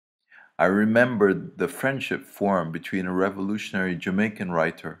I remembered the friendship formed between a revolutionary Jamaican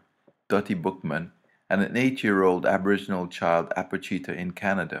writer, Dottie Bookman, and an 8-year-old Aboriginal child, Apachita, in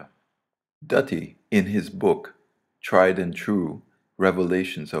Canada. Dutty, in his book, Tried and True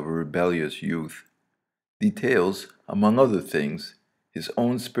Revelations of a Rebellious Youth, details, among other things, his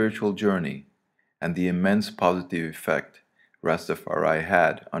own spiritual journey and the immense positive effect Ras Tafari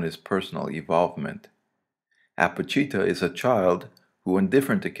had on his personal evolvement. Apachita is a child who, on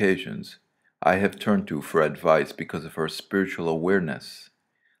different occasions, I have turned to for advice because of her spiritual awareness,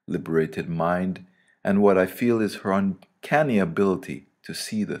 liberated mind, and what I feel is her uncanny ability to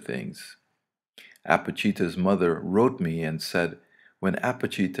see the things. Apachita's mother wrote me and said when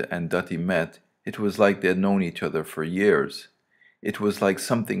Apachita and Dutty met, it was like they had known each other for years. It was like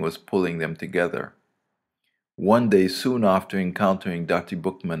something was pulling them together. One day, soon after encountering Dutty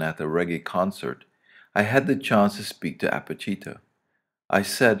Bookman at a reggae concert, I had the chance to speak to Apachita. I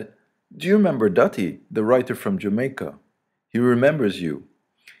said, "Do you remember Dutty, the writer from Jamaica? He remembers you.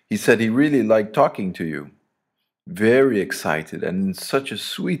 He said he really liked talking to you." Very excited and in such a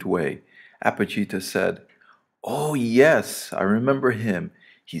sweet way, Apachita said, "Oh, yes, I remember him.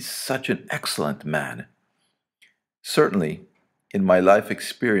 He's such an excellent man." Certainly, in my life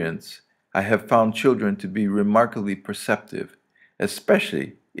experience, I have found children to be remarkably perceptive,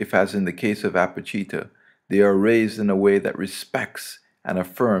 especially if, as in the case of Apachita, they are raised in a way that respects and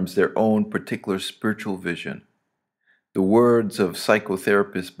affirms their own particular spiritual vision. The words of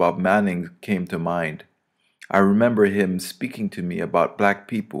psychotherapist Bob Manning came to mind. I remember him speaking to me about black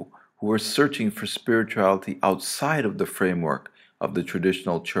people who were searching for spirituality outside of the framework of the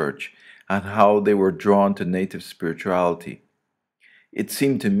traditional church and how they were drawn to native spirituality. It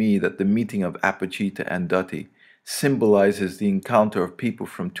seemed to me that the meeting of Apachita and Dutty symbolizes the encounter of people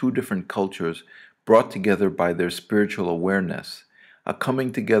from two different cultures brought together by their spiritual awareness, a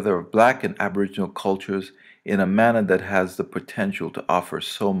coming together of black and Aboriginal cultures in a manner that has the potential to offer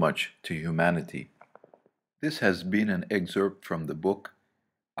so much to humanity. This has been an excerpt from the book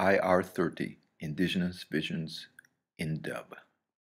IR30 Indigenous Visions in Dub.